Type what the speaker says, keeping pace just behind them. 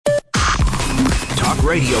Talk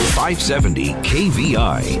Radio 570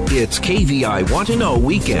 KVI. It's KVI Want to Know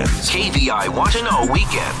Weekends. KVI Want to Know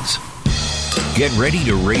Weekends. Get ready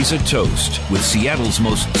to raise a toast with Seattle's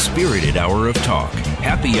most spirited hour of talk.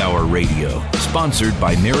 Happy Hour Radio, sponsored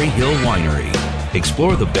by Mary Hill Winery.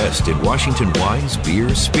 Explore the best in Washington wines,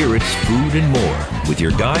 beer, spirits, food, and more with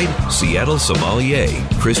your guide, Seattle sommelier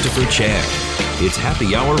Christopher Chan. It's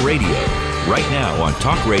Happy Hour Radio, right now on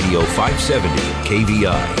Talk Radio 570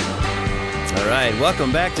 KVI. All right,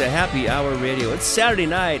 welcome back to Happy Hour Radio. It's Saturday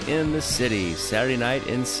night in the city, Saturday night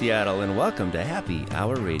in Seattle, and welcome to Happy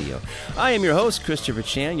Hour Radio. I am your host, Christopher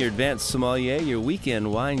Chan, your advanced sommelier, your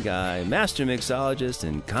weekend wine guy, master mixologist,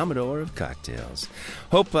 and commodore of cocktails.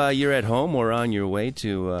 Hope you're at home or on your way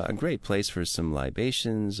to a great place for some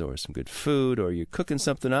libations or some good food, or you're cooking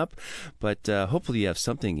something up, but hopefully you have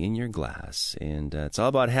something in your glass. And it's all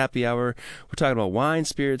about happy hour. We're talking about wine,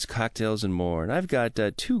 spirits, cocktails, and more. And I've got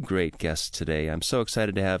two great guests today. I'm so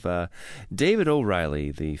excited to have David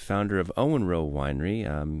O'Reilly, the founder of Owen Row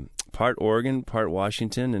Winery. Part Oregon, part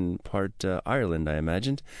Washington, and part Ireland, I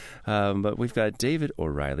imagined. But we've got David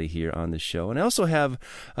O'Reilly here on the show. And I also have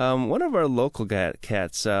one of our local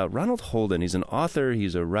cats, Ronald Holden. He's an author,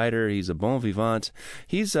 he's a writer, he's a bon vivant.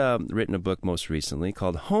 He's written a book most recently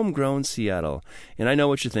called Homegrown Seattle. And I know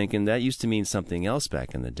what you're thinking. That used to mean something else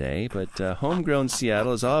back in the day. But Homegrown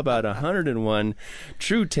Seattle is all about 101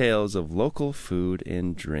 true tales of local food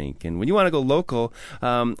and drink. And when you want to go local,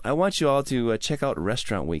 I want you all to check out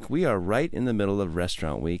Restaurant Week. We are right in the middle of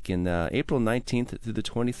Restaurant Week, and April 19th through the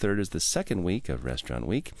 23rd is the second week of Restaurant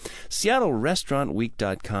Week.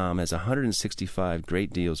 SeattleRestaurantWeek.com has 165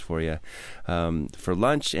 great deals for you. For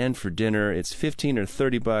lunch and for dinner, it's $15 or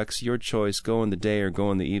 $30. Your choice. Go in the day or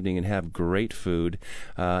go in the evening and have great food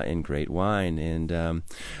and great wine. And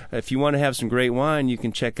if you want to have some great wine, you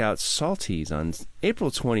can check out Salties on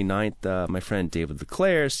April 29th. My friend David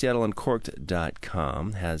LeClaire,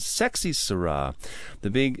 SeattleUncorked.com, has Sexy Syrah,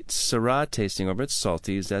 the big Syrah tasting over at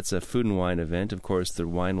Salties. That's a food and wine event. Of course, the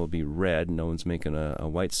wine will be red. No one's making a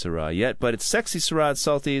white Syrah yet, but it's Sexy Syrah at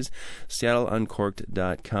Salties,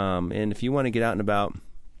 SeattleUncorked.com. And if you want to get out and about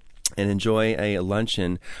and enjoy a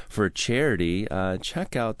luncheon for charity,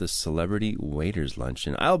 check out the Celebrity Waiters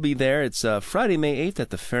Luncheon. I'll be there. It's Friday, May 8th at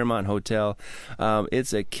the Fairmont Hotel.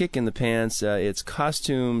 It's a kick in the pants. It's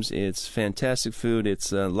costumes. It's fantastic food.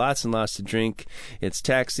 It's lots and lots to drink. It's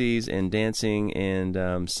taxis and dancing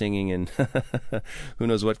and singing and who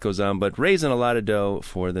knows what goes on, but raising a lot of dough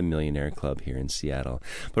for the Millionaire Club here in Seattle.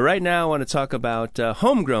 But right now I want to talk about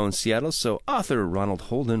Homegrown Seattle. So author Ronald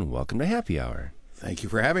Holden, welcome to Happy Hour. Thank you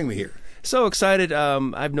for having me here. So excited.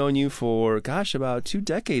 I've known you for, about 2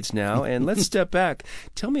 decades now. And let's step back.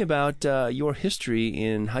 Tell me about your history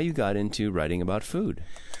in how you got into writing about food.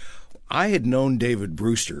 I had known David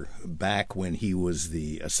Brewster back when he was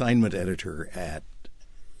the assignment editor at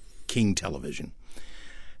King Television.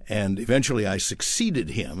 And eventually I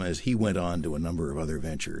succeeded him as he went on to a number of other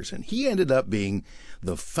ventures. And he ended up being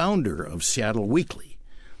the founder of Seattle Weekly,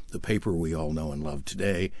 the paper we all know and love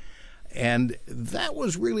today. And that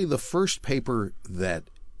was really the first paper that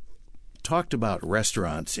talked about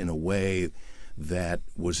restaurants in a way that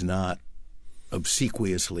was not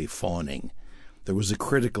obsequiously fawning. There was a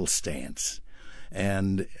critical stance.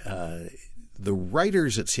 And the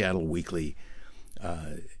writers at Seattle Weekly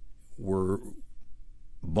were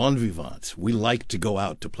bon vivants. We liked to go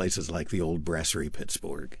out to places like the old Brasserie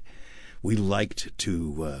Pittsburgh. We liked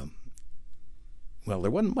to... Well,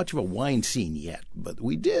 there wasn't much of a wine scene yet, but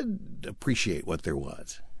we did appreciate what there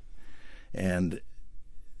was. And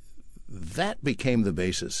that became the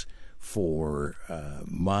basis for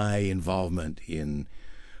my involvement in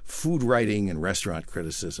food writing and restaurant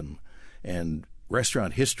criticism and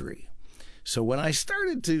restaurant history. So when I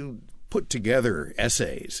started to put together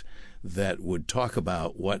essays that would talk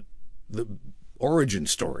about what the origin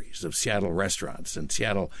stories of Seattle restaurants and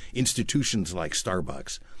Seattle institutions like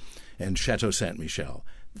Starbucks and Chateau Saint Michel,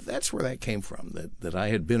 that's where that came from, that I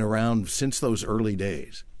had been around since those early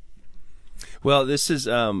days. Well, this is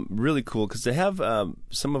really cool because to have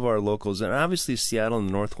some of our locals, and obviously Seattle in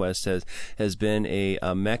the Northwest has been a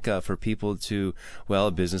mecca for people to, well,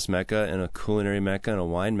 a business mecca and a culinary mecca and a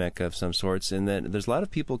wine mecca of some sorts, and that there's a lot of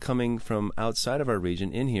people coming from outside of our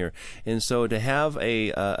region in here. And so to have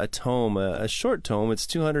a tome, a short tome, it's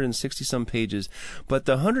 260-some pages, but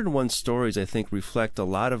the 101 stories, I think, reflect a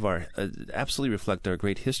lot of our, absolutely reflect our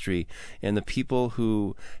great history and the people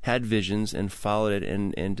who had visions and followed it,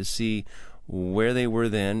 and to see where they were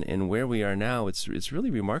then and where we are now, it's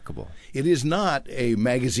really remarkable. It is not a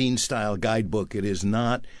magazine-style guidebook. It is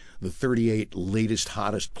not the 38 latest,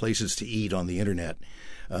 hottest places to eat on the Internet.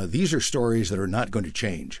 These are stories that are not going to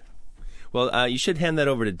change. Well, you should hand that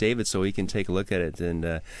over to David so he can take a look at it,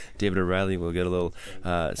 and David O'Reilly will get a little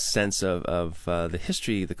sense of the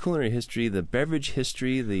history, the culinary history, the beverage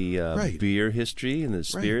history, the beer history, and the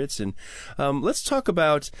spirits. And let's talk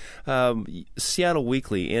about Seattle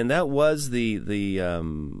Weekly, and that was the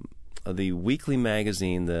weekly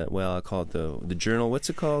magazine. I call it the journal. What's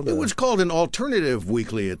it called? It was called an alternative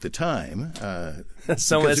weekly at the time.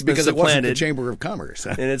 Because it wasn't the Chamber of Commerce.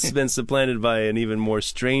 And it's been supplanted by an even more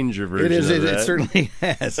stranger version of that. It certainly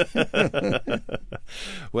has.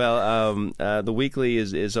 Well, the Weekly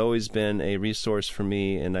has always been a resource for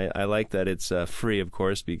me, and I like that it's free, of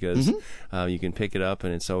course, because you can pick it up,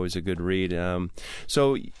 and it's always a good read.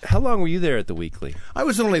 So how long were you there at the Weekly? I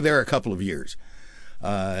was only there a couple of years.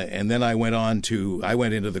 And then I went into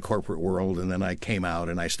the corporate world, and then I came out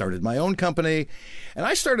and I started my own company. And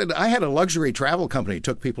I had a luxury travel company,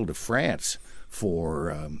 took people to France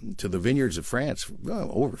to the vineyards of France,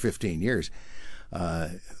 over 15 years.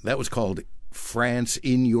 That was called France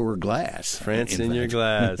in Your Glass. France in Your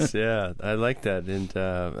Glass, yeah. I like that. And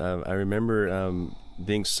I remember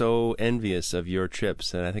being so envious of your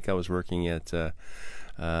trips, and I think I was working at the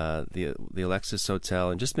Alexis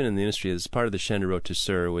Hotel, and just been in the industry as part of the Chaîne de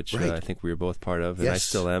Rôtisseurs, which I think we were both part of, and I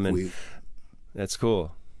still am, and that's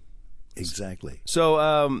cool. Exactly.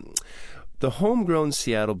 So the Homegrown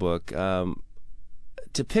Seattle book,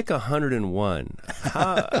 to pick 101,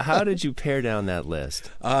 how did you pare down that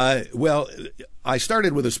list? Well, I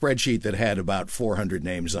started with a spreadsheet that had about 400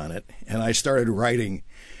 names on it, and I started writing,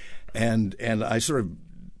 and I sort of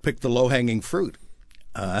picked the low-hanging fruit.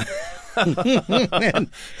 and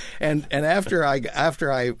after I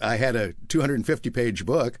had a 250-page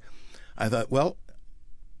book, I thought, well,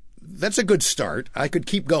 that's a good start. I could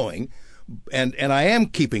keep going, and I am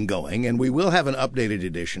keeping going, and we will have an updated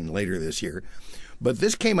edition later this year. But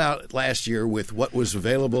this came out last year with what was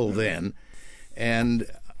available then, and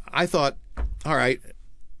I thought, all right,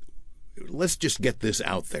 let's just get this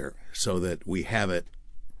out there so that we have it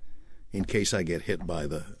in case I get hit by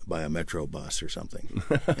a metro bus or something.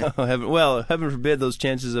 Heaven forbid those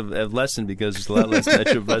chances have lessened, because there's a lot less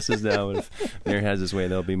metro buses now. If Mayor has his way,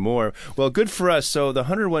 there'll be more. Well, good for us. So the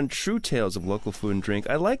 101 True Tales of Local Food and Drink.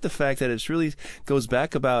 I like the fact that it really goes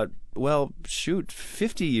back about,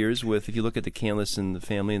 50 years if you look at the Canlis and the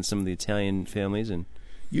family and some of the Italian families. And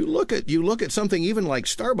You look at something even like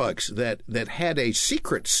Starbucks that had a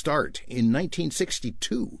secret start in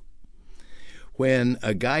 1962. When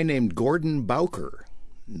a guy named Gordon Bowker,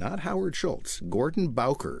 not Howard Schultz, Gordon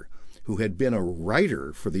Bowker, who had been a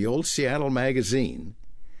writer for the old Seattle magazine,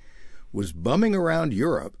 was bumming around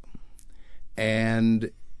Europe,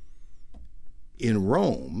 and in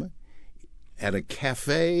Rome, at a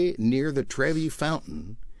cafe near the Trevi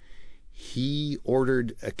Fountain, he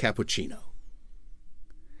ordered a cappuccino.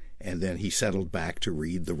 And then he settled back to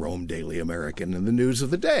read the Rome Daily American and the news of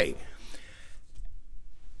the day.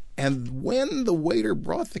 And when the waiter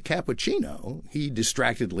brought the cappuccino, he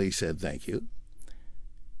distractedly said, "Thank you."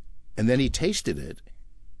 And then he tasted it,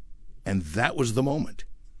 and that was the moment.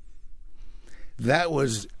 That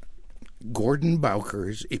was Gordon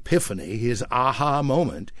Bowker's epiphany, his aha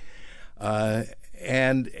moment.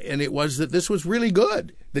 And it was that this was really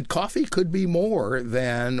good, that coffee could be more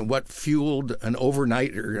than what fueled an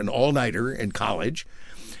overnighter, an all-nighter in college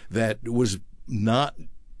that was not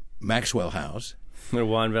Maxwell House. Or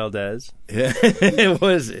Juan Valdez. It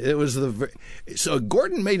was so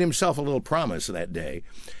Gordon made himself a little promise that day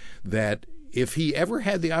that if he ever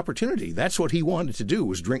had the opportunity, that's what he wanted to do,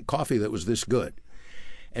 was drink coffee that was this good.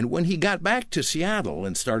 And when he got back to Seattle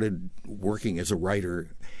and started working as a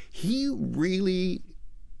writer, he really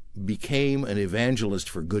became an evangelist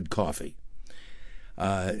for good coffee.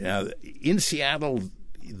 Now, in Seattle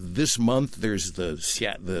this month, there's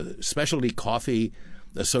the Specialty Coffee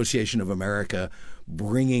Association of America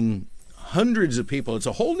bringing hundreds of people. It's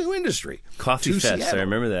a whole new industry. Coffee Fest, Seattle. I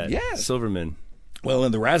remember that. Yeah. Silverman. Well,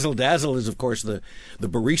 and the Razzle Dazzle is, of course, the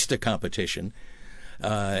barista competition.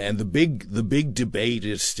 And the big debate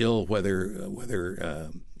is still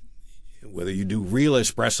whether you do real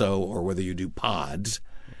espresso or whether you do pods.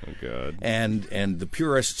 Oh, God. And the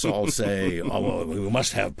purists all say, oh, well, we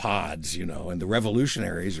must have pods, and the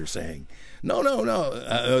revolutionaries are saying, no.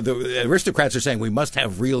 The aristocrats are saying we must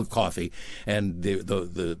have real coffee, and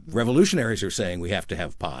the revolutionaries are saying we have to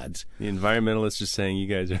have pods. The environmentalists are saying you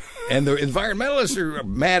guys are... And the environmentalists are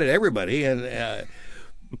mad at everybody, and...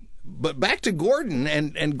 But back to Gordon,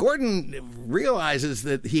 and Gordon realizes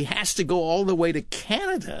that he has to go all the way to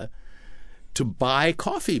Canada to buy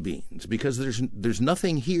coffee beans because there's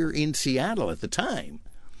nothing here in Seattle at the time.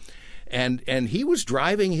 And he was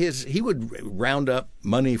driving he would round up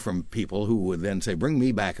money from people who would then say, bring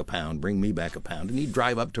me back a pound. And he'd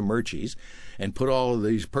drive up to Murchie's and put all of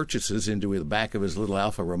these purchases into the back of his little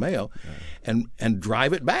Alfa Romeo and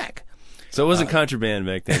drive it back. So it wasn't contraband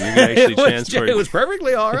back then. You could actually transport. It was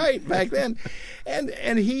perfectly all right back then.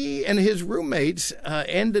 And he and his roommates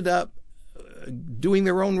ended up doing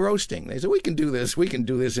their own roasting. They said, we can do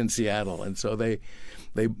this in Seattle. And so they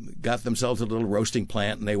got themselves a little roasting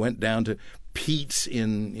plant, and they went down to Pete's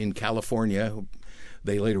in California.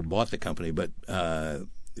 They later bought the company, but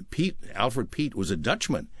Alfred Pete was a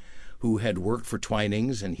Dutchman who had worked for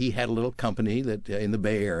Twinings, and he had a little company that in the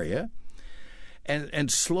Bay Area.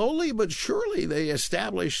 And slowly but surely they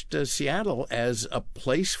established Seattle as a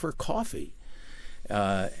place for coffee.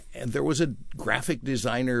 And there was a graphic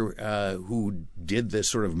designer who did this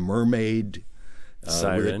sort of mermaid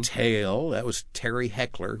with a tail. That was Terry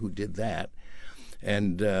Heckler who did that.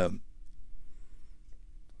 And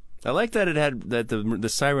I like that the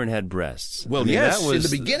siren had breasts. Well, yes, in the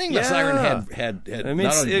beginning the siren had I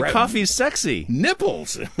mean, coffee's sexy.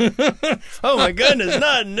 Nipples. Oh my goodness,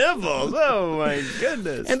 not nipples. Oh my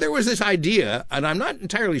goodness. And there was this idea, and I'm not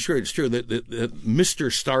entirely sure it's true, that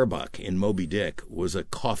Mr. Starbuck in Moby Dick was a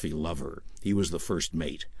coffee lover. He was the first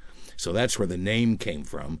mate. So that's where the name came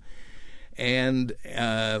from. And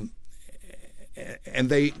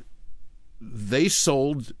they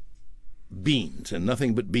sold beans and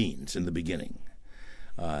nothing but beans in the beginning.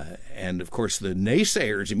 And, of course, the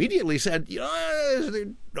naysayers immediately said,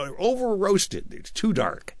 they're over-roasted. It's too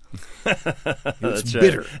dark. It's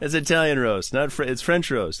bitter. Right. It's Italian roast, it's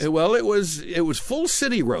French roast. Well, it was full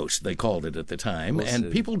city roast, they called it at the time,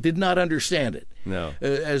 people did not understand it. No.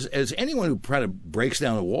 As anyone who kind of breaks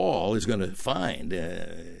down a wall is going to find,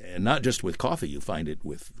 and not just with coffee, you find it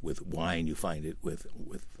with wine, you find it with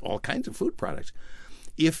all kinds of food products.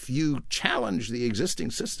 If you challenge the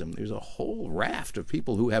existing system, there's a whole raft of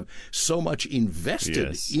people who have so much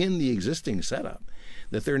invested in the existing setup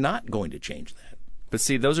that they're not going to change that. But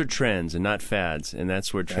see, those are trends and not fads, and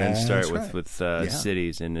that's where trends start with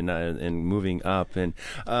cities and moving up. And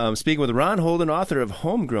speaking with Ron Holden, author of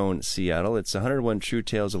Homegrown Seattle, it's 101 True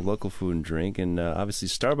Tales of Local Food and Drink, and obviously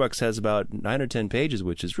Starbucks has about 9 or 10 pages,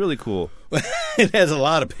 which is really cool. It has a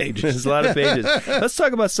lot of pages. There's a lot of pages. Let's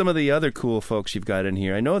talk about some of the other cool folks you've got in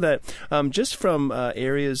here. I know that just from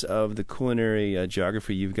areas of the culinary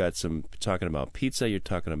geography, you've got some talking about pizza, you're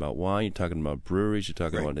talking about wine, you're talking about breweries, you're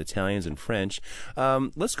talking about Italians and French.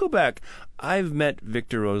 Let's go back. I've met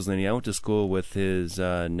Victor Rossellini. I went to school with his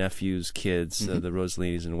nephew's kids, the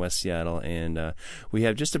Rosellinis in West Seattle, and we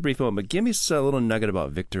have just a brief moment. But give me a little nugget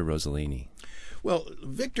about Victor Rossellini. Well,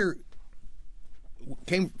 Victor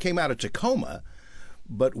came out of Tacoma,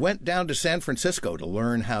 but went down to San Francisco to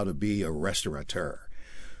learn how to be a restaurateur,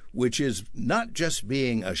 which is not just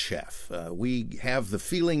being a chef. We have the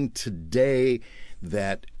feeling today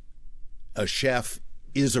that a chef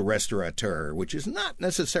is a restaurateur, which is not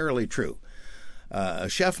necessarily true. A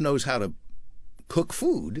chef knows how to cook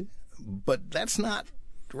food, but that's not.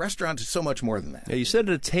 Restaurants is so much more than that. Yeah, you said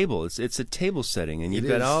at a table. It's a table setting, and you've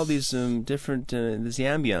got all these different, there's the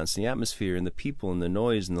ambiance, the atmosphere, and the people, and the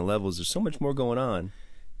noise, and the levels. There's so much more going on.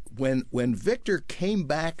 When Victor came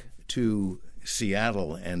back to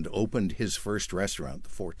Seattle and opened his first restaurant, the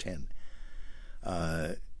 410,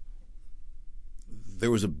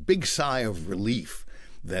 there was a big sigh of relief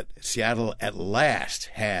that Seattle at last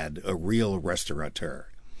had a real restaurateur.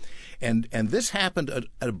 And this happened at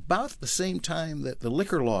about the same time that the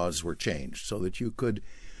liquor laws were changed, so that you could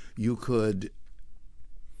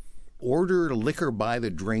order liquor by the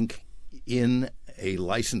drink in a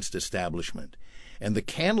licensed establishment. And the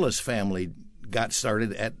Canlis family got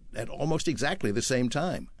started at almost exactly the same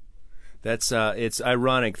time. That's it's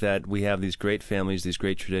ironic that we have these great families, these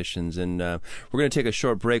great traditions, and we're going to take a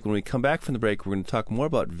short break. When we come back from the break, we're going to talk more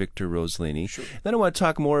about Victor Rossellini. Sure. Then I want to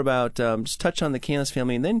talk more about just touch on the Canlis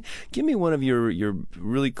family, and then give me one of your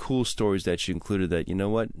really cool stories that you included. That no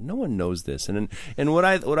one knows this, and what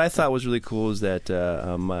I thought was really cool is that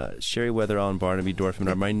Sherry Weatherall and Barnaby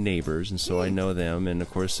Dorfman are my neighbors, and so I know them, and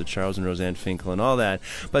of course Charles and Roseanne Finkel and all that.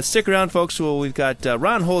 But stick around, folks. Well, we've got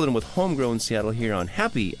Ron Holden with Homegrown Seattle here on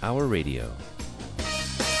Happy Hour Radio.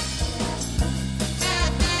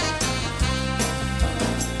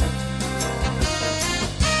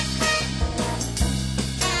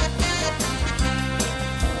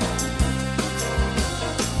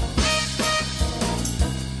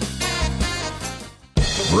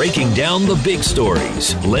 Breaking down the big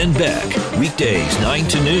stories. Len Beck, weekdays 9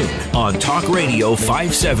 to noon on Talk Radio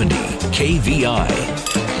 570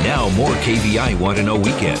 KVI. Now more KVI Want to Know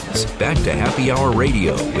Weekends. Back to Happy Hour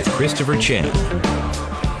Radio with Christopher Chan.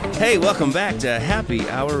 Hey, welcome back to Happy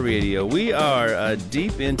Hour Radio. We are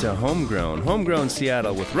deep into Homegrown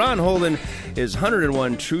Seattle with Ron Holden, his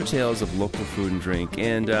 101 True Tales of Local Food and Drink.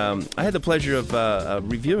 And I had the pleasure of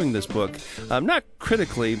reviewing this book, not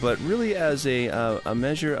critically, but really as a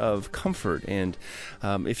measure of comfort. And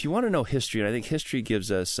if you want to know history, and I think history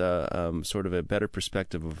gives us sort of a better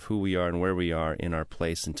perspective of who we are and where we are in our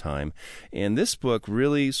place and time. And this book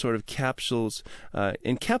really sort of encapsulates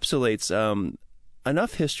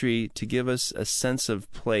enough history to give us a sense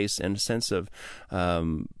of place and a sense of,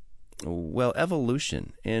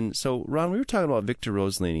 evolution. And so, Ron, we were talking about Victor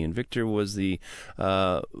Rossellini, and Victor was the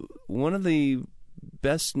one of the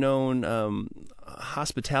best-known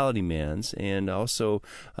hospitality mans, and also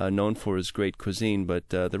known for his great cuisine. But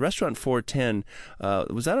the restaurant 410,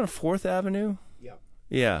 was that on 4th Avenue?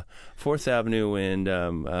 Yeah, 4th Avenue, and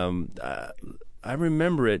I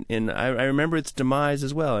remember it, and I remember its demise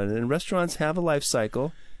as well. And restaurants have a life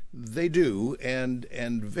cycle. They do, and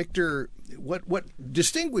Victor, what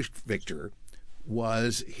distinguished Victor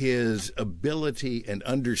was his ability and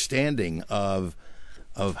understanding of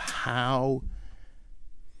how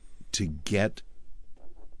to get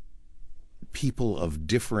people of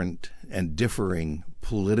different and differing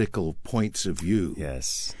political points of view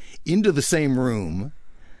into the same room,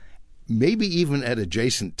 maybe even at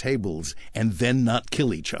adjacent tables, and then not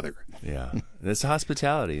kill each other. Yeah, that's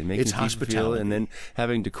hospitality, and making people feel, and then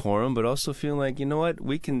having decorum, but also feeling like, you know what,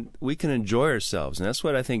 we can enjoy ourselves, and that's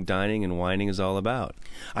what I think dining and wining is all about.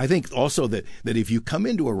 I think also that if you come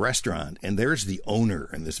into a restaurant and there's the owner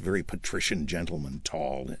and this very patrician gentleman,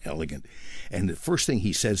 tall and elegant, and the first thing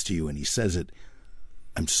he says to you, and he says it,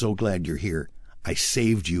 "I'm so glad you're here. I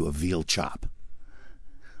saved you a veal chop."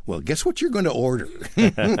 Well, guess what you're going to order?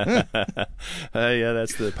 Yeah,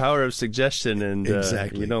 that's the power of suggestion, and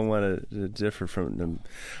exactly. You don't want to differ from them.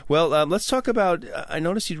 Well, let's talk about, I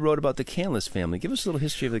noticed you wrote about the Canlis family. Give us a little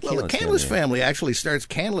history of the Canlis family. Well, the Canlis family actually starts,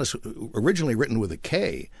 Canlis, originally written with a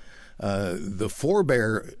K. The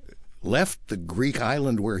forebear left the Greek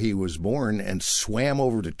island where he was born and swam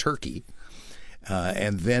over to Turkey,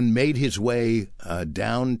 and then made his way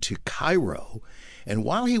down to Cairo. And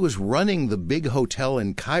while he was running the big hotel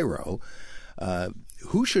in Cairo,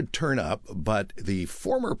 who should turn up but the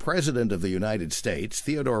former president of the United States,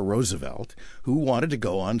 Theodore Roosevelt, who wanted to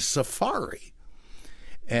go on safari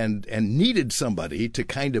and needed somebody to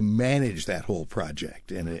kind of manage that whole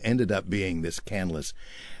project. And it ended up being this Canlis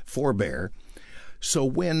forebear. So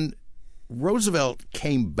when Roosevelt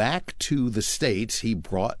came back to the States, he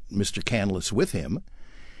brought Mr. Canlis with him,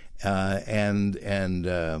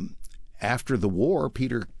 after the war,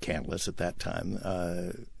 Peter Canlis at that time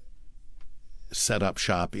set up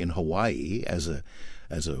shop in Hawaii as a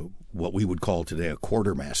what we would call today a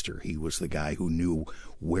quartermaster. He was the guy who knew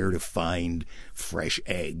where to find fresh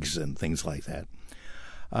eggs and things like that.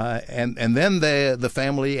 And then the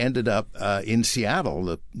family ended up in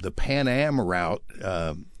Seattle. The Pan Am route,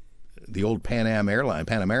 the old Pan Am airline,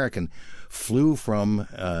 Pan American, flew from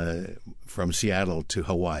Seattle to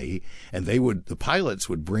Hawaii, and the pilots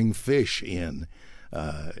would bring fish in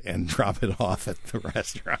and drop it off at the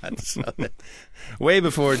restaurant. So way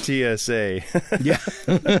before TSA. Yeah.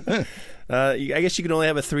 I guess you can only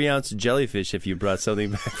have a 3-ounce jellyfish if you brought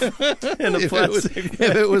something back in a plastic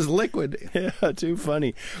bag. If it was liquid. Yeah, too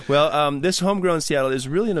funny. Well, this Homegrown Seattle is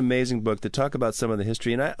really an amazing book to talk about some of the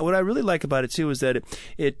history. And what I really like about it, too, is that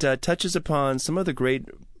it touches upon some of the great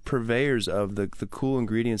purveyors of the cool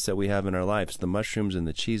ingredients that we have in our lives, the mushrooms and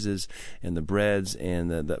the cheeses and the breads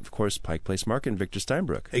and of course Pike Place Market and Victor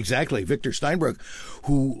Steinbrook. Exactly, Victor Steinbrook,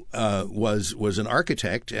 who was an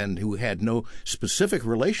architect and who had no specific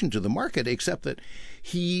relation to the market except that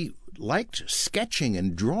he liked sketching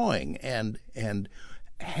and drawing and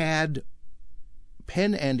had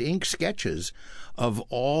pen and ink sketches of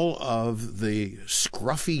all of the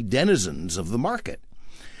scruffy denizens of the market.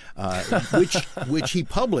 Which he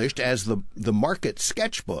published as the Market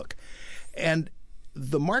Sketchbook. And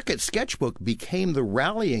the Market Sketchbook became the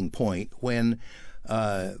rallying point when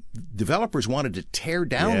developers wanted to tear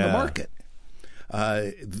down the market.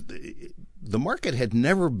 The market had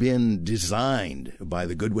never been designed by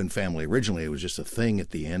the Goodwin family originally. It was just a thing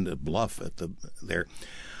at the end of Bluff there.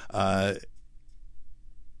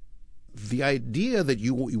 The idea that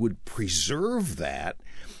you would preserve that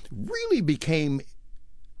really became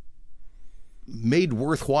made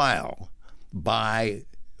worthwhile by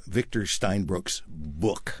Victor Steinbrook's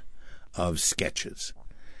book of sketches.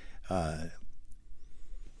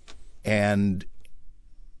 And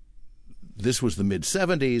this was the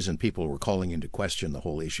mid-'70s, and people were calling into question the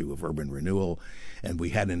whole issue of urban renewal, and we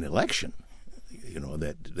had an election,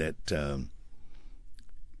 that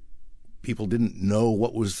people didn't know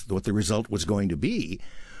what the result was going to be,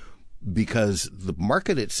 because the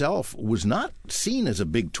market itself was not seen as a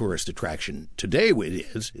big tourist attraction. Today it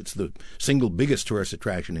is. It's the single biggest tourist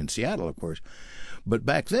attraction in Seattle, of course. But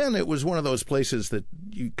back then, it was one of those places that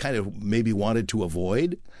you kind of maybe wanted to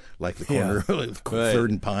avoid, like the corner,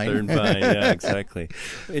 Third and Pine. Third and Pine, yeah, exactly.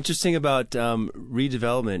 Interesting about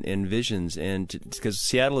redevelopment and visions, and because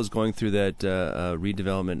Seattle is going through that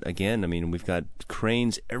redevelopment again. I mean, we've got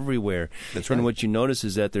cranes everywhere. That's right. And what you notice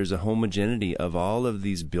is that there's a homogeneity of all of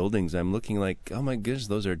these buildings. I'm looking like, oh my goodness,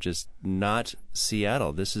 those are just not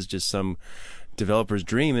Seattle. This is just some developer's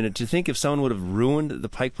dream. And to think if someone would have ruined the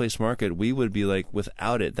Pike Place Market, we would be like,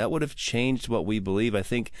 without it, that would have changed what we believe. I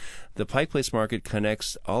think the Pike Place Market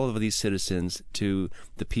connects all of these citizens to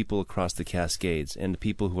the people across the Cascades and the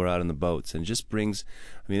people who are out on the boats, and just brings,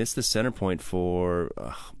 I mean, it's the center point for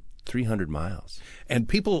 300 miles. And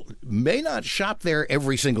people may not shop there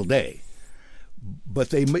every single day, but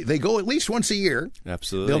they go at least once a year.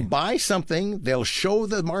 Absolutely. They'll buy something. They'll show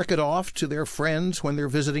the market off to their friends when they're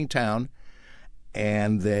visiting town.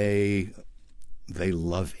 And they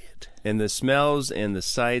love it. And the smells and the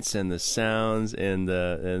sights and the sounds and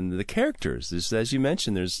the characters. Just as you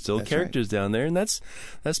mentioned, there's still characters down there, and that's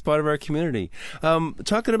part of our community.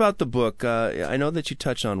 Talking about the book, I know that you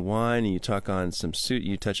touch on wine, and you touch on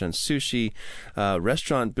sushi,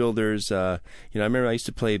 restaurant builders. I remember I used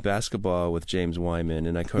to play basketball with James Wyman,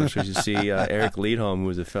 and I coached to see Eric Liedholm, who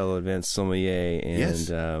was a fellow advanced sommelier, and yes.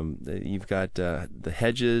 You've got the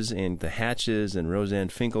Hedges and the Hatches and Roseanne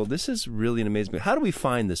Finkel. This is really an amazing book. How do we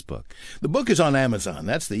find this book? The book is on Amazon.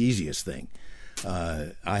 That's the easiest thing.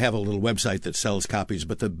 I have a little website that sells copies,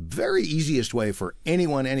 but the very easiest way for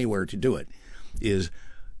anyone anywhere to do it is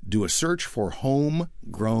do a search for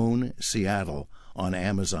Homegrown Seattle on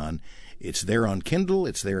Amazon. It's there on Kindle.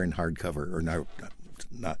 It's there in hardcover, or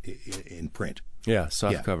not in print. Yeah,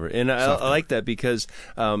 soft cover. And I like that because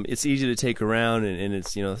it's easy to take around, and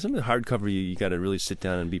it's, some of the hardcover you got to really sit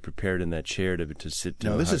down and be prepared in that chair to sit.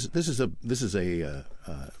 No, this is a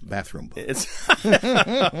bathroom book.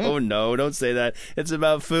 Oh no, don't say that. It's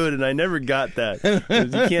about food, and I never got that. You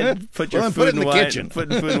can't put your food and wine kitchen. Put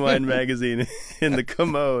Food and Wine magazine in the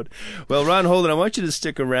commode. Well, Ron Holden, I want you to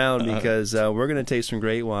stick around because we're going to taste some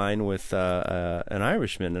great wine with an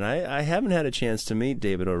Irishman, and I haven't had a chance to meet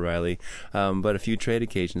David O'Reilly, but a few trade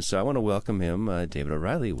occasions, so I want to welcome him. David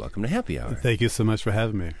O'Reilly, welcome to Happy Hour. Thank you so much for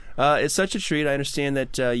having me. It's such a treat. I understand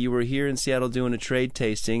that you were here in Seattle doing a trade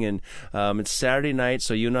tasting, and it's Saturday night,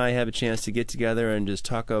 so you and I have a chance to get together and just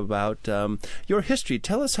talk about your history.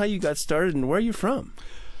 Tell us how you got started and where you're from.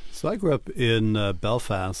 So I grew up in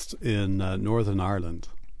Belfast in Northern Ireland,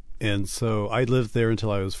 and so I lived there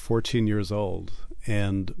until I was 14 years old.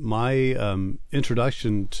 And my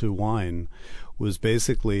introduction to wine was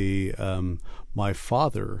basically my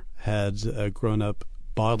father had grown up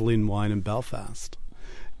bottling wine in Belfast.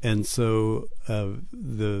 And so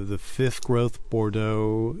the fifth growth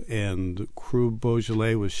Bordeaux and Cru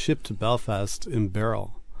Beaujolais was shipped to Belfast in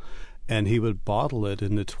barrel, and he would bottle it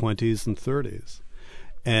in the 20s and 30s.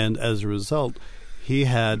 And as a result, he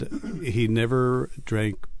never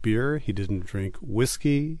drank beer, he didn't drink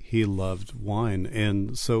whiskey, he loved wine,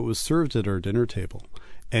 and so it was served at our dinner table.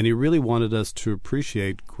 And he really wanted us to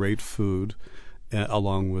appreciate great food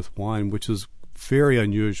along with wine, which is very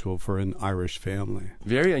unusual for an Irish family.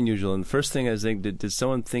 Very unusual. And the first thing I was thinking, did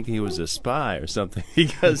someone think he was a spy or something?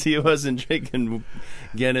 Because he wasn't drinking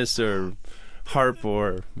Guinness or Harp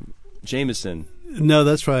or Jameson. No,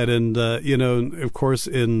 that's right. And, of course,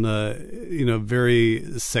 in,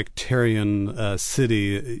 very sectarian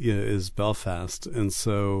city is Belfast. And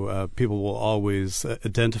so people will always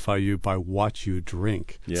identify you by what you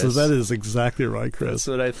drink. Yes. So that is exactly right, Chris. That's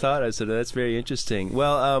what I thought. I said, that's very interesting.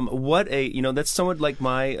 Well, that's somewhat like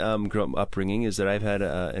my upbringing, is that I've had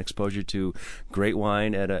an exposure to great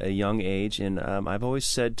wine at a young age. And I've always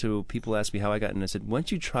said to people, ask me how I got in, I said,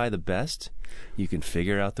 once you try the best, you can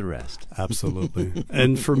figure out the rest. Absolutely.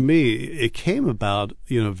 And for me, it came about,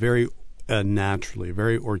 very naturally,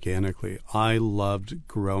 very organically. I loved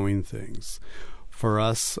growing things. For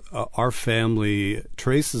us, our family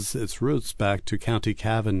traces its roots back to County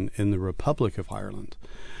Cavan in the Republic of Ireland.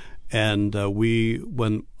 And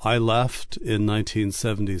when I left in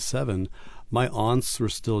 1977, my aunts were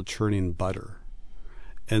still churning butter.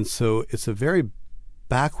 And so it's a very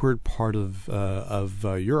backward part of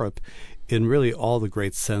Europe, in really all the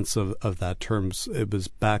great sense of that term. It was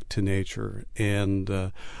back to nature.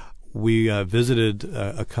 And we visited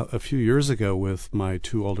a few years ago with my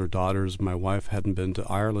two older daughters. My wife hadn't been to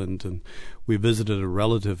Ireland, and we visited a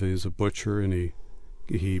relative. He's a butcher, and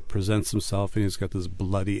he presents himself, and he's got this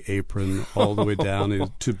bloody apron all the way down,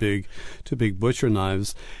 and two big butcher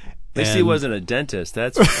knives. At least he wasn't a dentist.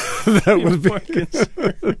 That's that would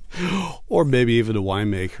be, or maybe even a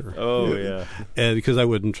winemaker. Oh yeah, and because I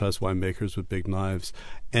wouldn't trust winemakers with big knives,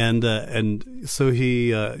 and so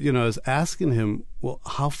he, I was asking him, well,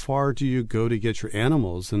 how far do you go to get your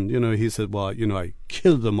animals? And he said, well, I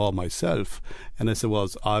killed them all myself. And I said, well,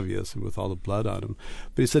 it's obvious with all the blood on him.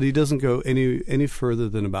 But he said he doesn't go any further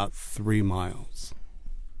than about 3 miles.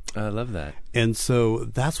 I love that. And so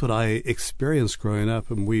that's what I experienced growing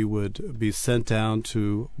up. And we would be sent down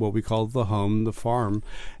to what we called the home, the farm,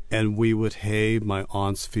 and we would hay my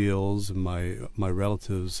aunt's fields and my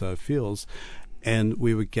relatives' fields. And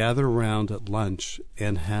we would gather around at lunch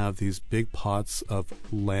and have these big pots of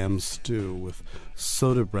lamb stew with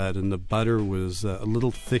soda bread, and the butter was a little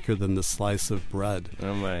thicker than the slice of bread.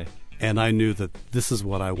 Oh, my. And I knew that this is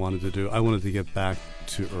what I wanted to do. I wanted to get back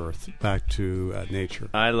to earth, back to nature.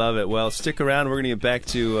 I love it. Well, stick around. We're going to get back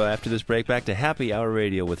to, after this break, back to Happy Hour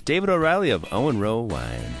Radio with David O'Reilly of Owen Roe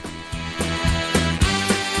Wine.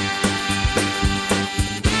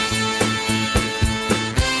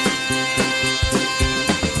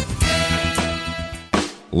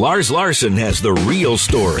 Lars Larson has the real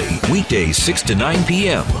story. Weekdays 6 to 9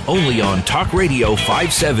 p.m. only on Talk Radio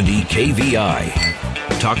 570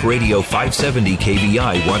 KVI. Talk Radio 570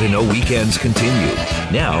 KVI Want to Know Weekends continue.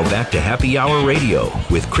 Now back to Happy Hour Radio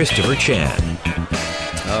with Christopher Chan.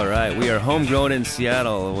 All right, we are homegrown in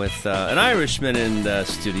Seattle with an Irishman in the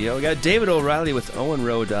studio. We got David O'Reilly with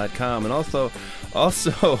OwenRoe.com, and also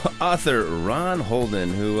author Ron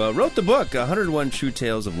Holden, who wrote the book 101 True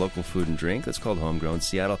Tales of Local Food and Drink. That's called Homegrown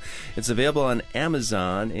Seattle. It's available on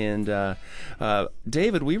Amazon. And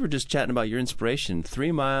David, we were just chatting about your inspiration.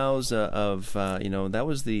 3 miles of that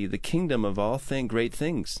was the kingdom of all great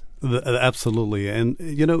things. Absolutely, and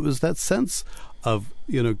it was that sense of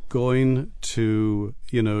going to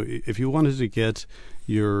if you wanted to get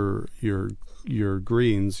your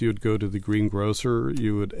greens, you'd go to the greengrocer.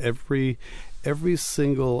 You would every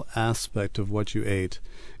single aspect of what you ate,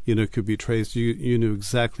 could be traced. You knew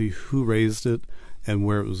exactly who raised it and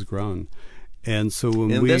where it was grown. And so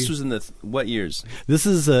this was in what years? This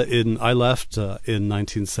is I left in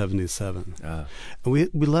 1977. And we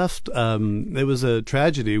left. It was a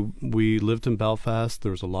tragedy. We lived in Belfast.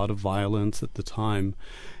 There was a lot of violence at the time,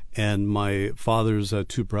 and my father's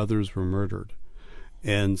 2 brothers were murdered.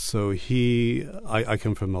 And so I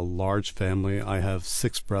come from a large family. I have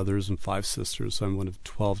 6 brothers and 5 sisters, so I'm one of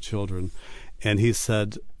 12 children. And he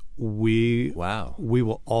said, we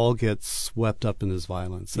will all get swept up in this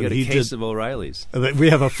violence. You got a case of O'Reilly's. We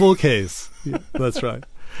have a full case. Yeah, that's right.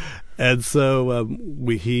 And so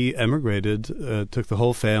he emigrated, took the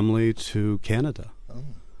whole family to Canada. Oh.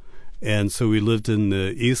 And so we lived in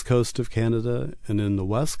the east coast of Canada and in the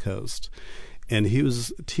west coast. And he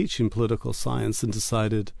was teaching political science and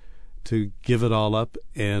decided to give it all up.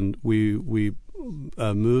 And we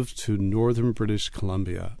moved to northern British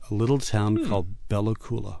Columbia, a little town called Bella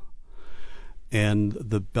Coola. And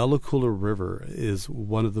the Bella Coola River is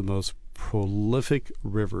one of the most prolific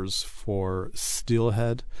rivers for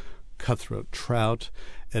steelhead, cutthroat trout.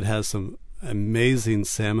 It has some amazing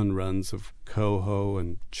salmon runs of coho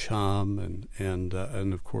and chum and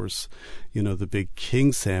of course, the big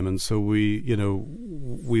king salmon. So we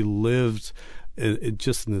lived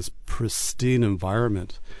just in this pristine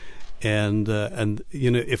environment. And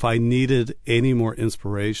if I needed any more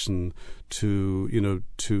inspiration to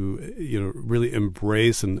really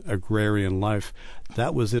embrace an agrarian life,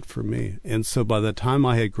 that was it for me. And so by the time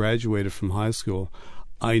I had graduated from high school,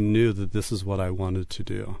 I knew that this is what I wanted to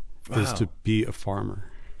do, is to be a farmer.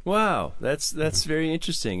 Wow, that's very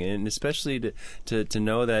interesting, and especially to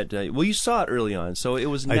know that. You saw it early on, so it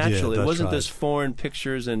was natural. It wasn't this foreign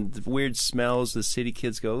pictures and weird smells. The city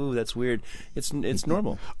kids go, "Ooh, that's weird." It's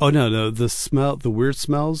normal. Oh no, the weird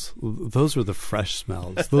smells. Those are the fresh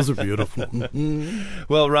smells. Those are beautiful.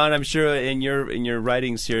 Well, Ron, I'm sure in your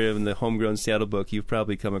writings here in the Homegrown Seattle book, you've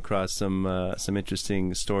probably come across some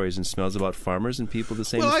interesting stories and smells about farmers and people the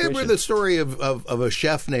same. Well, I read the story of a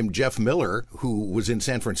chef named Jeff Miller who was in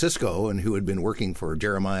San Francisco and who had been working for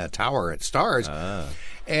Jeremiah Tower at Stars.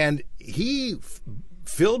 And he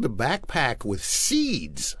filled a backpack with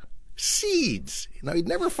seeds. He'd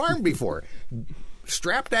never farmed before.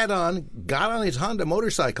 Strapped that on, got on his Honda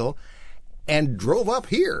motorcycle, and drove up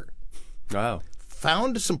here. Wow.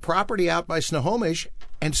 Found some property out by Snohomish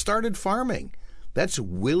and started farming. That's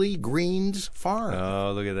Willie Green's farm.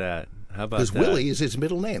 Oh, look at that. How about that? Because Willie is his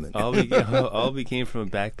middle name. All became from a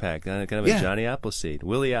backpack, kind of a Johnny Appleseed.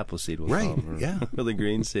 Willie Appleseed, we'll call him. Yeah. Willie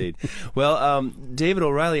Greenseed. Well, David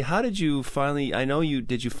O'Reilly, how did you finally,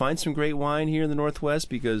 did you find some great wine here in the Northwest?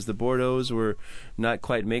 Because the Bordeaux's were not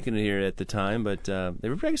quite making it here at the time, but I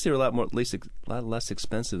guess they were a lot less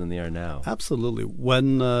expensive than they are now. Absolutely.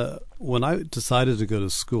 When I decided to go to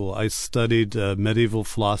school, I studied medieval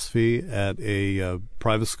philosophy at a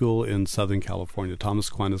private school in Southern California, Thomas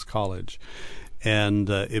Aquinas College, and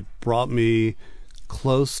it brought me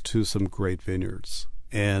close to some great vineyards.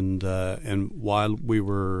 And while we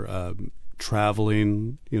were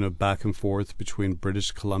traveling, back and forth between British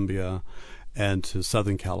Columbia and to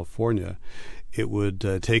Southern California, it would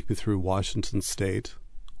take me through Washington State,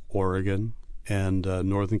 Oregon, and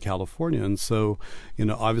Northern California. And so,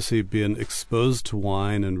 obviously being exposed to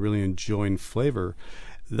wine and really enjoying flavor,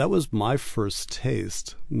 that was my first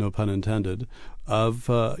taste, no pun intended, of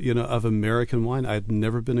American wine. I'd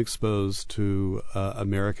never been exposed to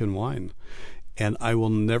American wine. And I will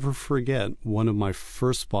never forget one of my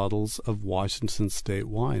first bottles of Washington State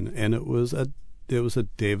wine, and it was a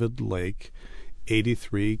David Lake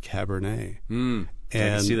 83 Cabernet. I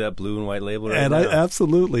can see that blue and white label right and now.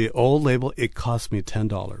 Absolutely, old label. It cost me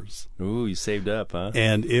 $10. Ooh, you saved up, huh?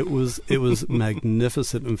 And it was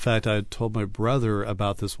magnificent. In fact, I told my brother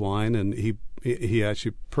about this wine, and he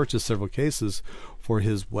actually purchased several cases for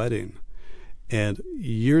his wedding. And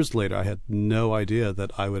years later, I had no idea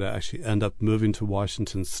that I would actually end up moving to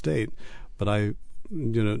Washington State, but I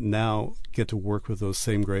now get to work with those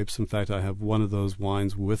same grapes. In fact, I have one of those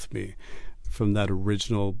wines with me from that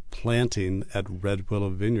original planting at Red Willow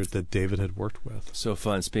Vineyard that David had worked with. So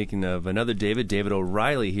fun. Speaking of another David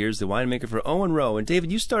O'Reilly, here's the winemaker for Owen Rowe. And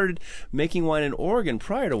David, you started making wine in Oregon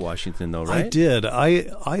prior to Washington, though, right? I did.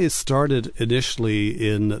 I started initially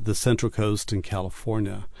in the Central Coast in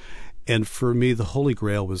California. And for me, the holy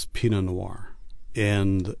grail was Pinot Noir.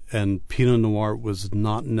 And Pinot Noir was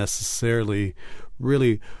not necessarily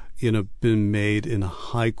really been made in a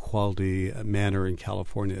high-quality manner in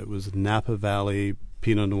California. It was Napa Valley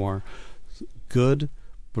Pinot Noir, good,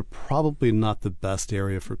 but probably not the best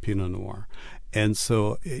area for Pinot Noir. And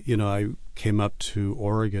so, I came up to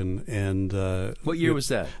Oregon, and what year was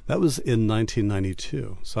that? That was in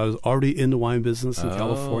 1992. So I was already in the wine business in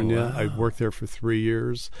California. Wow. I worked there for 3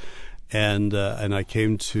 years. And I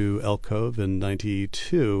came to Elk Cove in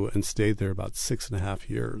 92 and stayed there about 6.5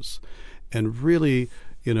 years, and really,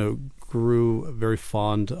 grew very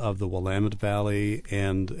fond of the Willamette Valley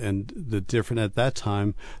and the different. At that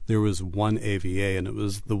time, there was one AVA, and it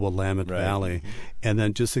was the Willamette Valley, and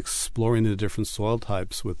then just exploring the different soil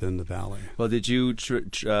types within the valley. Well, did you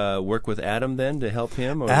work with Adam then to help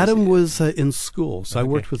him? Or Adam was in school, so I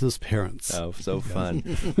worked with his parents. Oh, so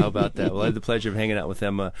fun. How about that? Well, I had the pleasure of hanging out with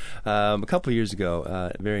them a couple of years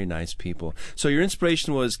ago. Very nice people. So your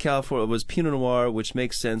inspiration was Pinot Noir, which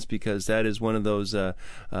makes sense because that is one of those,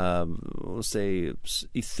 we'll say,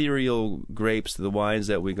 ethereal grapes, the wines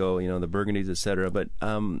that we go, the Burgundies, etc. But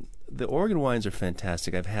the Oregon wines are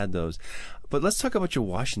fantastic. I've had those. But let's talk about your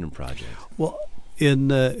Washington project. Well, in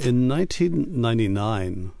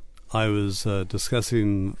 1999, I was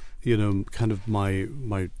discussing, kind of my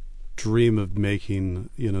dream of making,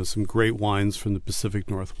 some great wines from the Pacific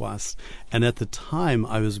Northwest. And at the time,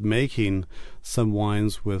 I was making some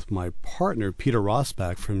wines with my partner, Peter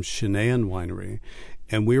Rosbach from Chenin Winery.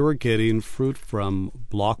 And we were getting fruit from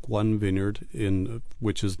Block 1 Vineyard,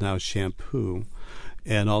 which is now Shampoo,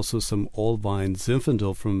 and also some old vines,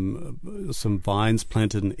 Zinfandel, from some vines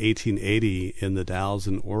planted in 1880 in the Dalles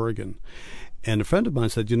in Oregon. And a friend of mine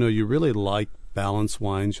said, you really like balanced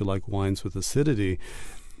wines, you like wines with acidity.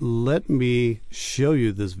 Let me show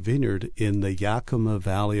you this vineyard in the Yakima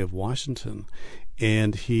Valley of Washington.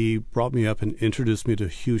 And he brought me up and introduced me to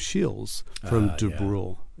Hugh Shields from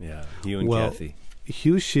DuBrul. Yeah, you and Kathy.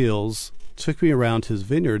 Hugh Shields took me around his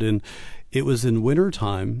vineyard, and it was in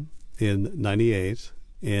wintertime in 98,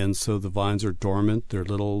 and so the vines are dormant. They're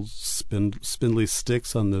little spindly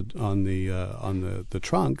sticks on the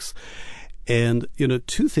trunks. And,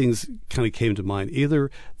 two things kind of came to mind. Either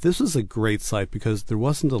this was a great site because there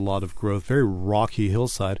wasn't a lot of growth, very rocky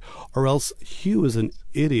hillside, or else Hugh was an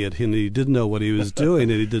idiot and he didn't know what he was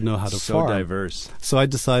doing and he didn't know how to farm. So diverse. So I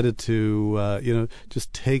decided to,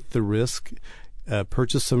 just take the risk,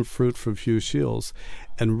 purchase some fruit from Hugh Shields,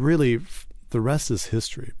 and really the rest is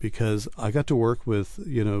history because I got to work with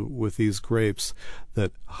these grapes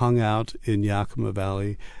that hung out in Yakima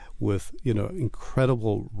Valley with,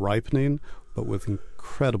 incredible ripening, but with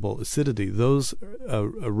incredible acidity. Those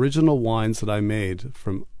original wines that I made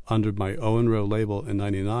from under my Owen Rowe label in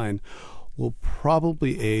 99 will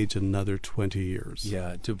probably age another 20 years.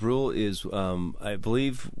 Yeah, De Brule is, I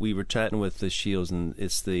believe we were chatting with the Shields, and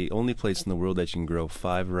it's the only place in the world that you can grow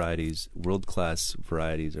 5 varieties, world-class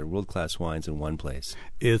varieties, or world-class wines in one place.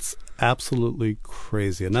 It's absolutely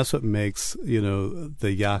crazy, and that's what makes,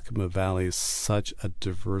 the Yakima Valley such a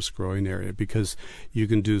diverse growing area, because you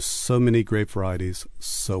can do so many grape varieties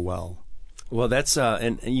so well. Well, that's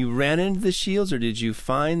and you ran into the Shields, or did you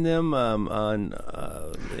find them on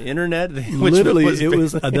the internet? Literally, it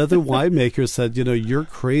was another winemaker said, you're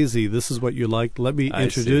crazy. This is what you like. Let me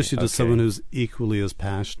introduce you to someone who's equally as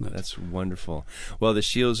passionate. That's wonderful. Well, the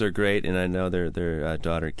Shields are great, and I know their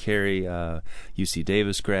daughter Carrie, UC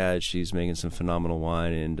Davis grad. She's making some phenomenal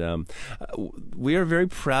wine, and we are very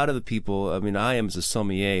proud of the people. I mean, I am as a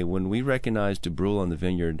sommelier. When we recognize De Brule on the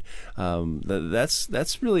vineyard,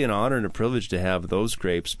 that's really an honor and a privilege to have those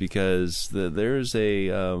grapes, because there's a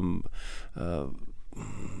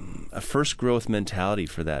first growth mentality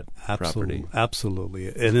for that property. Absolutely,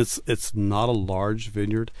 and it's not a large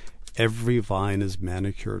vineyard. Every vine is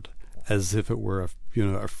manicured as if it were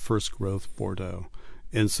a first growth Bordeaux,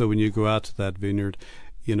 and so when you go out to that vineyard,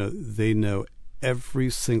 they know every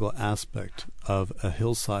single aspect of a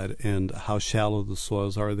hillside and how shallow the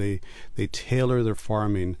soils are. They tailor their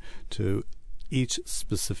farming to each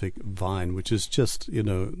specific vine, which is just,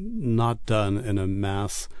 not done in a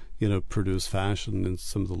mass, produced fashion in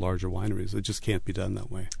some of the larger wineries. It just can't be done that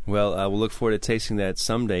way. Well, we'll look forward to tasting that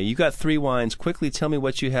someday. You got 3 wines. Quickly tell me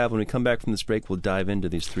what you have. When we come back from this break, we'll dive into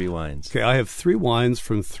these 3 wines. Okay, I have 3 wines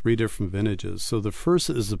from 3 different vintages. So the first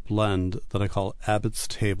is a blend that I call Abbott's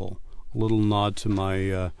Table, a little nod to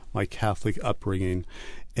my my Catholic upbringing.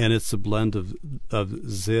 And it's a blend of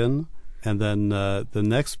Zin, and then the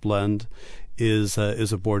next blend is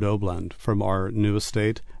a Bordeaux blend from our new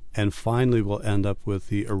estate, and finally we'll end up with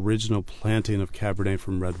the original planting of Cabernet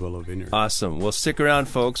from Red Willow Vineyard. Awesome. Well, stick around,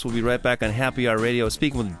 folks. We'll be right back on Happy Hour Radio,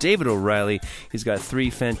 speaking with David O'Reilly. He's got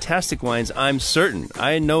 3 fantastic wines. I'm certain.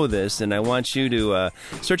 I know this, and I want you to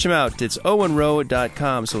search them out. It's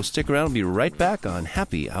owenrowe.com, so stick around. We'll be right back on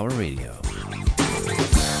Happy Hour Radio.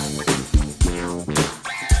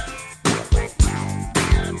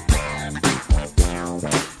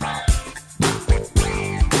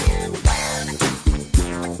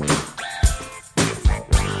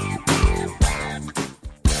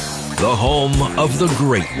 The home of the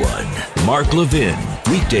great one, Mark Levin.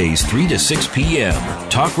 Weekdays 3 to 6 p.m.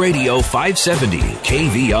 Talk Radio 570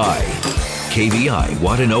 KVI. KVI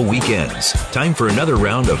Want to Know Weekends. Time for another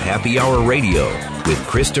round of Happy Hour Radio with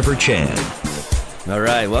Christopher Chan. All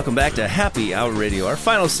right, welcome back to Happy Hour Radio. Our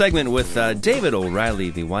final segment with David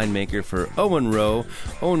O'Reilly, the winemaker for Owen Rowe,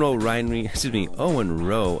 owenrowe.com.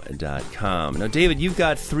 Now, David, you've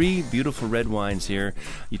got 3 beautiful red wines here.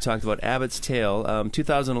 You talked about Abbott's Tale,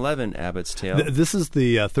 2011 Abbott's Tale. This is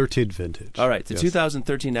the 13th vintage. All right, the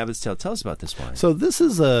 2013 Abbott's Tale. Tell us about this wine. So this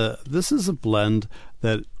is a blend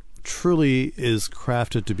that truly is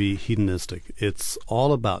crafted to be hedonistic. It's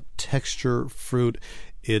all about texture, fruit.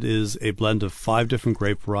 It is a blend of 5 different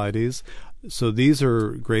grape varieties. So these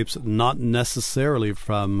are grapes not necessarily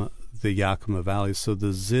from the Yakima Valley. So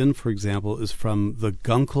the Zin, for example, is from the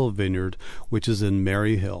Gunkel Vineyard, which is in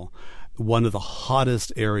Maryhill, one of the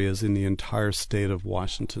hottest areas in the entire state of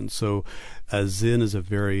Washington. So Zin is a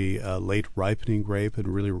very late ripening grape and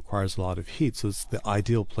really requires a lot of heat. So it's the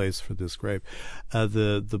ideal place for this grape.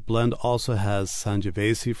 The blend also has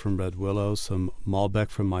Sangiovese from Red Willow, some Malbec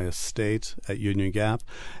from my estate at Union Gap,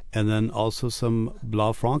 and then also some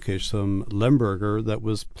Blaufränkisch, some Lemberger that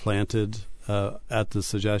was planted at the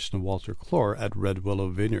suggestion of Walter Clore at Red Willow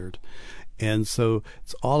Vineyard. And so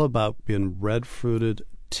it's all about being red-fruited,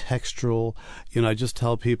 textural. I just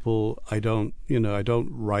tell people I don't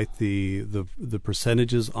write the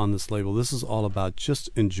percentages on this label. This is all about just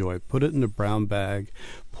enjoy. Put it in a brown bag,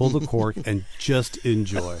 pull the cork, and just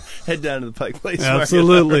enjoy. Head down to the Pike Place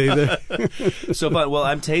Absolutely. So fun. Well,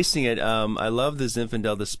 I'm tasting it. I love the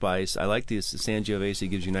Zinfandel, the spice. I like the Sangiovese. It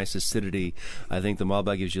gives you nice acidity. I think the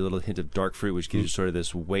Malbec gives you a little hint of dark fruit, which gives you sort of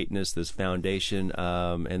this weightness, this foundation.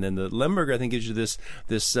 And then the Lemberger, I think, gives you this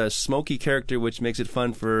smoky character, which makes it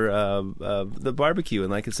fun for the barbecue.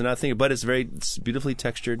 And it's another thing, but it's beautifully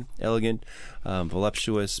textured, elegant,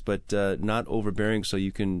 voluptuous, but not overbearing. So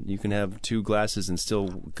you can have 2 glasses and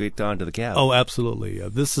still get on to the cab. Oh, absolutely.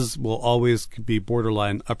 This will always be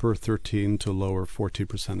borderline upper 13 to lower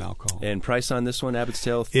 14% alcohol. And price on this one, Abbott's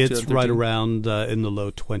Tale? It's right around in the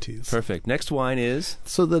low 20s. Perfect. Next wine is?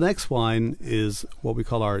 So the next wine is what we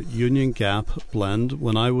call our Union Gap blend.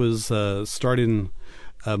 When I was starting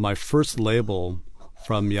my first label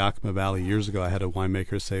from Yakima Valley years ago. I had a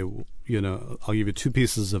winemaker say, I'll give you 2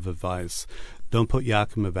 pieces of advice. Don't put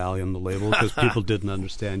Yakima Valley on the label because people didn't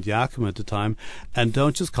understand Yakima at the time. And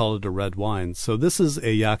don't just call it a red wine. So this is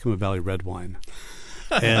a Yakima Valley red wine.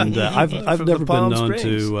 And I've never been known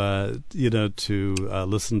to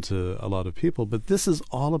listen to a lot of people, but this is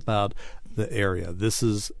all about the area. This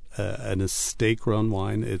is an estate-grown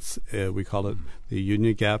wine. We call it the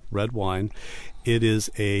Union Gap red wine. It is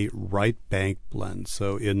a right bank blend.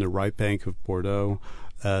 So in the right bank of Bordeaux,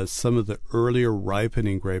 some of the earlier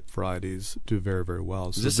ripening grape varieties do very, very well.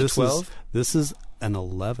 Is this a 12? This is an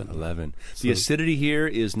 11. 11. The acidity here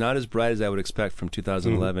is not as bright as I would expect from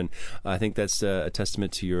 2011. I think that's a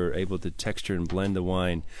testament to your able to texture and blend the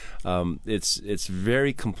wine. It's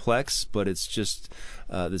very complex, but it's just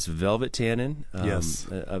this velvet tannin, yes,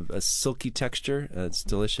 a silky texture. It's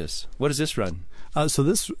delicious. What does this run? So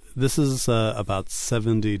this is about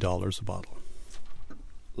 $70 a bottle.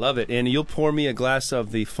 Love it. And you'll pour me a glass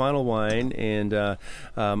of the final wine. And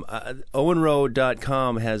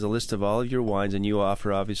OwenRoe.com has a list of all of your wines, and you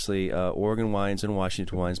offer, obviously, Oregon wines and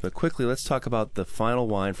Washington wines. But quickly, let's talk about the final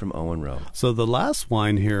wine from Owen Roe. So the last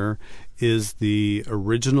wine here is the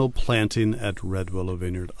original planting at Red Willow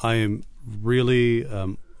Vineyard. I am really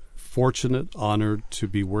fortunate, honored to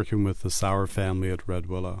be working with the Sauer family at Red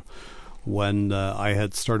Willow. When I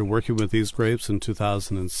had started working with these grapes in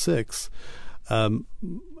 2006,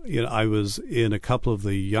 I was in a couple of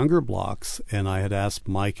the younger blocks, and I had asked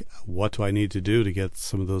Mike, what do I need to do to get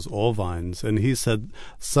some of those old vines? And he said,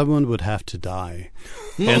 someone would have to die.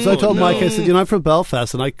 And so I told Mike, I said, I'm from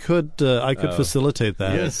Belfast, and I could facilitate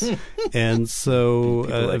that. Yes. And so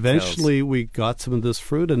eventually we got some of this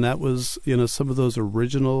fruit, and that was, some of those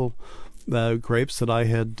original grapes that I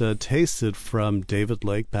had tasted from David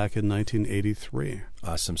Lake back in 1983.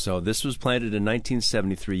 Awesome. So this was planted in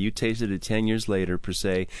 1973. You tasted it 10 years later, per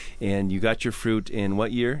se, and you got your fruit in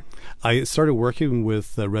what year? I started working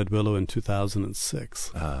with Red Willow in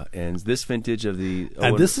 2006. And this vintage of the...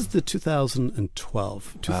 And this is the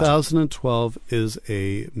 2012. 2012 is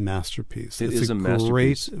a masterpiece. It's a masterpiece.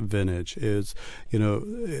 Great vintage. It's,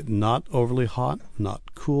 not overly hot, not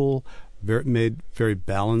cool, made very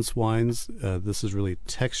balanced wines. This is really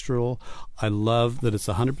textural. I love that it's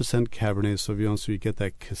 100% Cabernet Sauvignon, so you get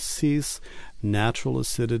that cassis, natural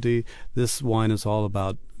acidity. This wine is all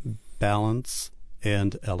about balance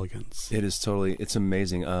and elegance. It is totally, it's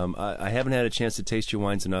amazing. I haven't had a chance to taste your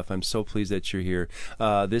wines enough. I'm so pleased that you're here.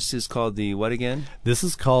 This is called the what again? This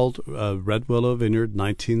is called Red Willow Vineyard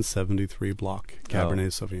 1973 Block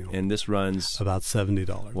Cabernet Sauvignon. And this runs? About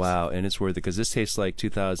 $70. Wow, and it's worth it because this tastes like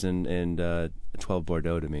 2012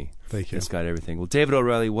 Bordeaux to me. Thank you. It's got everything. Well, David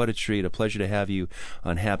O'Reilly, what a treat. A pleasure to have you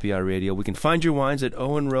on Happy Hour Radio. We can find your wines at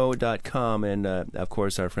OwenRoe.com and, of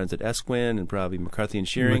course, our friends at Esquin and probably McCarthy &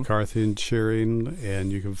 Shearing. McCarthy & Shearing,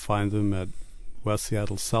 and you can find them at West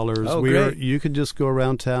Seattle Cellars. Oh, great. You can just go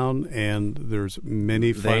around town, and there's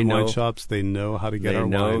many fine wine shops. They know how to get our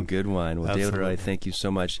wine. They know good wine. Well, Absolutely. David O'Reilly, thank you so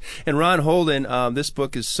much. And Ron Holden, this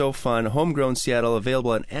book is so fun. Homegrown Seattle, available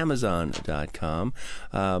on Amazon.com.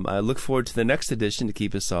 I look forward to the next edition to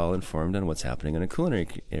keep us all informed on what's happening in a culinary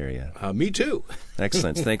area. Me too.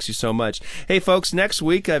 Excellent. Thanks you so much. Hey, folks, next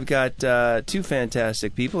week I've got 2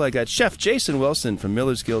 fantastic people. I got Chef Jason Wilson from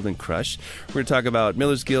Miller's Guild and Crush. We're going to talk about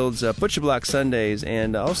Miller's Guild's Butcher Block Sundays,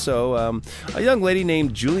 and also a young lady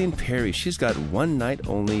named Julian Perry. She's got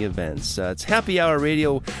one-night-only events. It's Happy Hour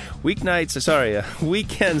Radio weekends,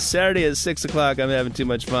 Saturday at 6 o'clock. I'm having too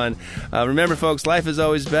much fun. Remember, folks, life is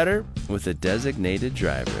always better with a designated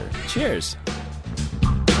driver. Cheers.